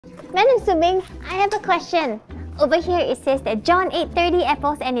Madam Subing, I have a question. Over here it says that John ate 30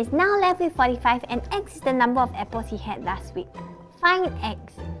 apples and is now left with 45, and X is the number of apples he had last week. Find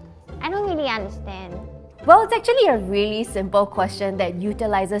X. I don't really understand. Well, it's actually a really simple question that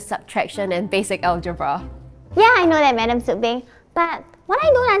utilizes subtraction and basic algebra. Yeah, I know that, Madam Subing. But what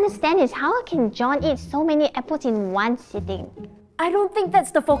I don't understand is how can John eat so many apples in one sitting? I don't think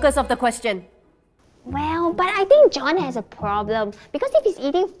that's the focus of the question. Well, but I think John has a problem, because if he's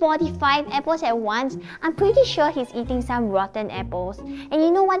eating 45 apples at once, I'm pretty sure he's eating some rotten apples. And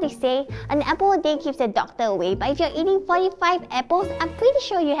you know what they say? An apple a day keeps the doctor away, but if you're eating 45 apples, I'm pretty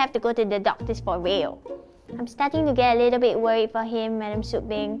sure you have to go to the doctors for real. I'm starting to get a little bit worried for him, Madam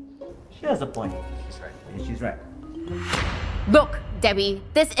Subing. She has a point. She's right. Yeah, she's right. Look, Debbie,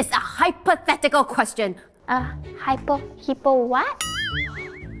 this is a hypothetical question. Hippo what?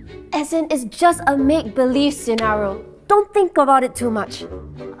 As in, it's just a make-believe scenario. Don't think about it too much.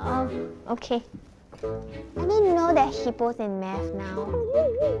 Oh, okay. I didn't know that hippo's in math now.